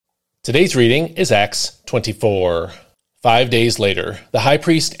Today's reading is Acts 24. 5 days later, the high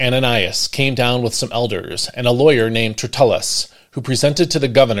priest Ananias came down with some elders and a lawyer named Tertullus, who presented to the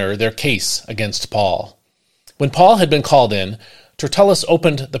governor their case against Paul. When Paul had been called in, Tertullus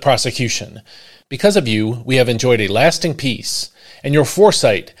opened the prosecution. Because of you, we have enjoyed a lasting peace, and your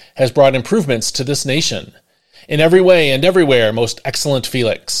foresight has brought improvements to this nation. In every way and everywhere, most excellent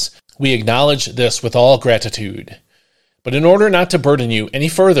Felix, we acknowledge this with all gratitude. But in order not to burden you any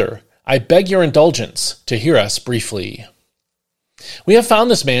further, I beg your indulgence to hear us briefly. We have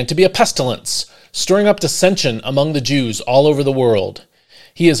found this man to be a pestilence, stirring up dissension among the Jews all over the world.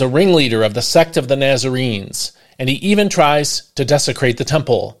 He is a ringleader of the sect of the Nazarenes, and he even tries to desecrate the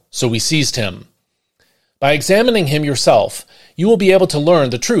temple, so we seized him. By examining him yourself, you will be able to learn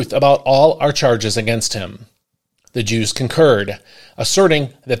the truth about all our charges against him. The Jews concurred,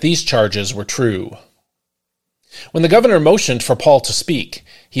 asserting that these charges were true. When the governor motioned for Paul to speak,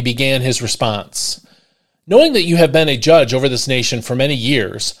 he began his response. Knowing that you have been a judge over this nation for many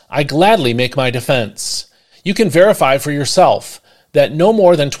years, I gladly make my defense. You can verify for yourself that no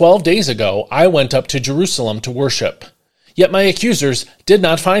more than 12 days ago I went up to Jerusalem to worship. Yet my accusers did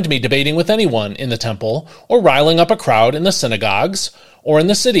not find me debating with anyone in the temple or riling up a crowd in the synagogues or in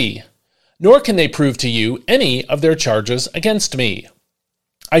the city, nor can they prove to you any of their charges against me.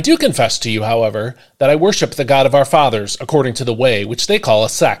 I do confess to you, however, that I worship the God of our fathers according to the way which they call a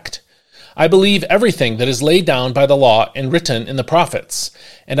sect. I believe everything that is laid down by the law and written in the prophets,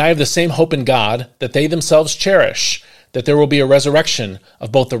 and I have the same hope in God that they themselves cherish, that there will be a resurrection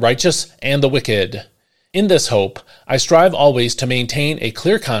of both the righteous and the wicked. In this hope, I strive always to maintain a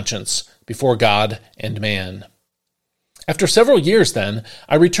clear conscience before God and man. After several years, then,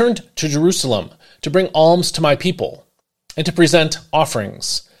 I returned to Jerusalem to bring alms to my people and to present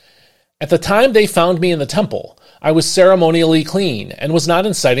offerings. At the time they found me in the temple, I was ceremonially clean and was not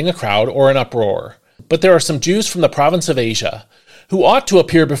inciting a crowd or an uproar. But there are some Jews from the province of Asia who ought to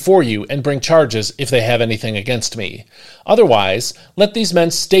appear before you and bring charges if they have anything against me. Otherwise, let these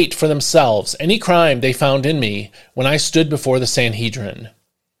men state for themselves any crime they found in me when I stood before the Sanhedrin.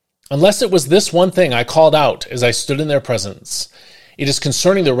 Unless it was this one thing I called out as I stood in their presence, it is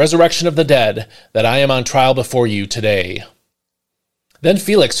concerning the resurrection of the dead that I am on trial before you today. Then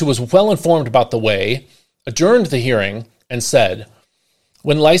Felix, who was well informed about the way, adjourned the hearing and said,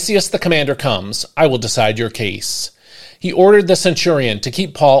 When Lysias the commander comes, I will decide your case. He ordered the centurion to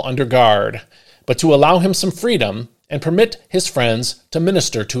keep Paul under guard, but to allow him some freedom and permit his friends to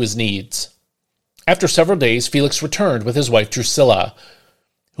minister to his needs. After several days, Felix returned with his wife Drusilla,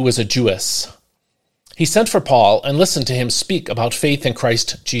 who was a Jewess. He sent for Paul and listened to him speak about faith in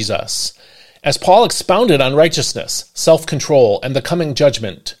Christ Jesus. As Paul expounded on righteousness, self-control, and the coming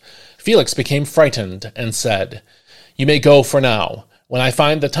judgment, Felix became frightened and said, You may go for now. When I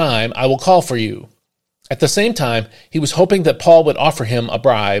find the time, I will call for you. At the same time, he was hoping that Paul would offer him a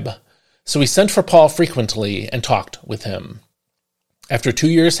bribe, so he sent for Paul frequently and talked with him. After 2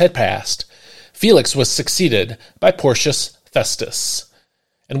 years had passed, Felix was succeeded by Porcius Festus.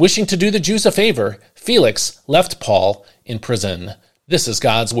 And wishing to do the Jews a favor, Felix left Paul in prison. This is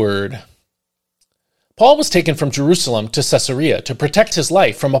God's word. Paul was taken from Jerusalem to Caesarea to protect his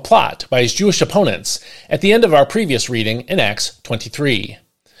life from a plot by his Jewish opponents at the end of our previous reading in Acts 23.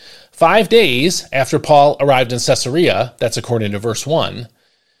 5 days after Paul arrived in Caesarea, that's according to verse 1,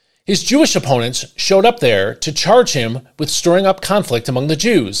 his Jewish opponents showed up there to charge him with stirring up conflict among the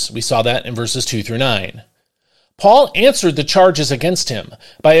Jews. We saw that in verses 2 through 9. Paul answered the charges against him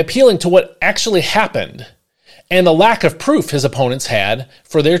by appealing to what actually happened and the lack of proof his opponents had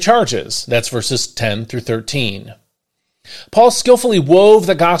for their charges. That's verses 10 through 13. Paul skillfully wove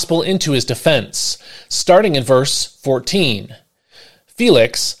the gospel into his defense, starting in verse 14.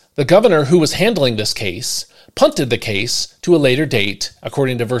 Felix, the governor who was handling this case, punted the case to a later date,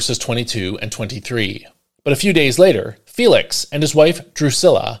 according to verses 22 and 23. But a few days later, Felix and his wife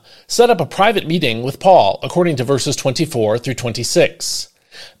Drusilla set up a private meeting with Paul, according to verses 24 through 26.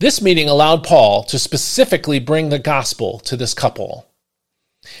 This meeting allowed Paul to specifically bring the gospel to this couple.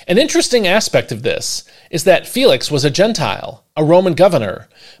 An interesting aspect of this is that Felix was a Gentile, a Roman governor,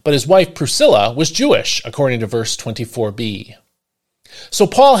 but his wife Drusilla was Jewish, according to verse 24b. So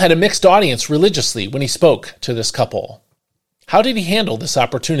Paul had a mixed audience religiously when he spoke to this couple. How did he handle this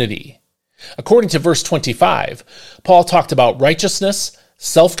opportunity? According to verse 25, Paul talked about righteousness,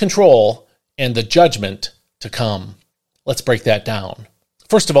 self-control, and the judgment to come. Let's break that down.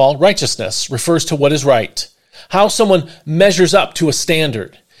 First of all, righteousness refers to what is right, how someone measures up to a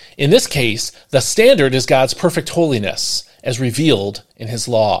standard. In this case, the standard is God's perfect holiness, as revealed in his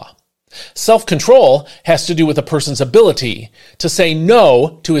law. Self-control has to do with a person's ability to say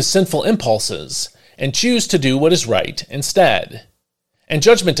no to his sinful impulses and choose to do what is right instead. And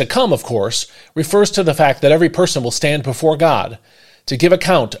judgment to come, of course, refers to the fact that every person will stand before God to give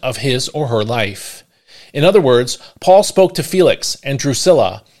account of his or her life. In other words, Paul spoke to Felix and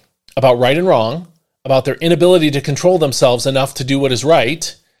Drusilla about right and wrong, about their inability to control themselves enough to do what is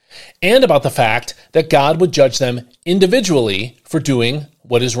right, and about the fact that God would judge them individually for doing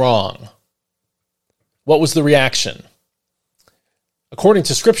what is wrong. What was the reaction? According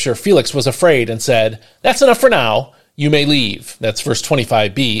to Scripture, Felix was afraid and said, "That's enough for now. You may leave." That's verse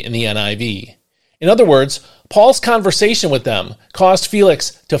 25b in the NIV. In other words, Paul's conversation with them caused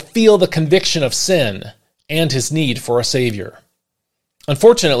Felix to feel the conviction of sin and his need for a Savior.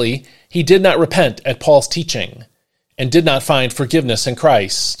 Unfortunately, he did not repent at Paul's teaching and did not find forgiveness in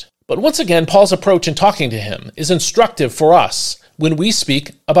Christ. But once again, Paul's approach in talking to him is instructive for us when we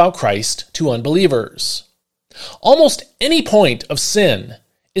speak about Christ to unbelievers. Almost any point of sin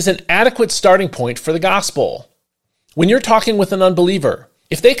is an adequate starting point for the gospel. When you're talking with an unbeliever,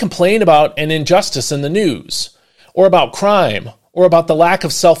 if they complain about an injustice in the news, or about crime, or about the lack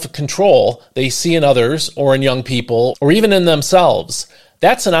of self-control they see in others, or in young people, or even in themselves,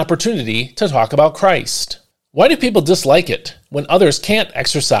 that's an opportunity to talk about Christ. Why do people dislike it when others can't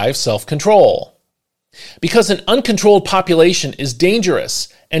exercise self-control? Because an uncontrolled population is dangerous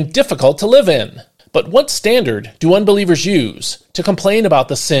and difficult to live in. But what standard do unbelievers use to complain about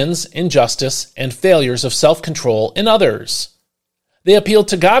the sins, injustice, and failures of self-control in others? They appeal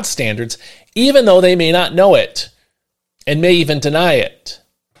to God's standards, even though they may not know it, and may even deny it.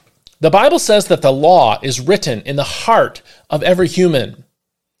 The Bible says that the law is written in the heart of every human.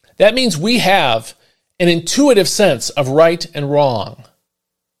 That means we have an intuitive sense of right and wrong.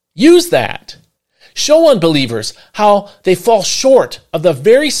 Use that. Show unbelievers how they fall short of the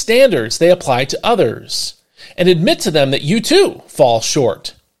very standards they apply to others, and admit to them that you too fall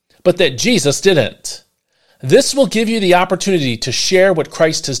short, but that Jesus didn't. This will give you the opportunity to share what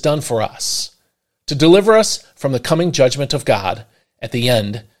Christ has done for us, to deliver us from the coming judgment of God at the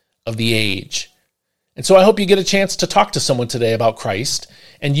end of the age. And so I hope you get a chance to talk to someone today about Christ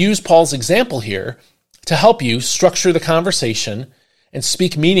and use Paul's example here to help you structure the conversation and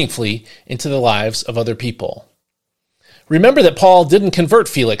speak meaningfully into the lives of other people. Remember that Paul didn't convert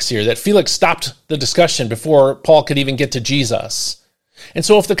Felix here, that Felix stopped the discussion before Paul could even get to Jesus. And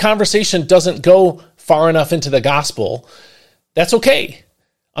so if the conversation doesn't go far enough into the gospel, that's okay.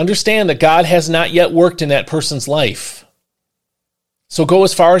 Understand that God has not yet worked in that person's life. So go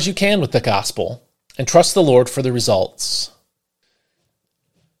as far as you can with the gospel and trust the Lord for the results.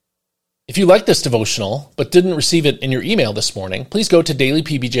 If you like this devotional but didn't receive it in your email this morning, please go to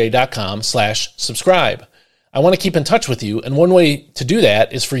dailypbj.com/subscribe. I want to keep in touch with you, and one way to do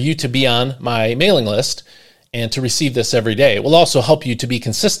that is for you to be on my mailing list and to receive this every day. It will also help you to be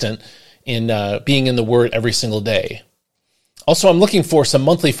consistent in being in the Word every single day. Also, I'm looking for some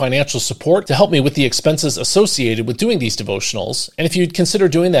monthly financial support to help me with the expenses associated with doing these devotionals, and if you'd consider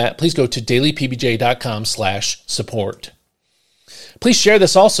doing that, please go to dailypbj.com/support. Please share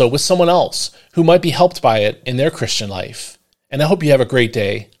this also with someone else who might be helped by it in their Christian life. And I hope you have a great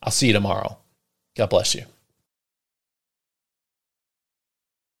day. I'll see you tomorrow. God bless you.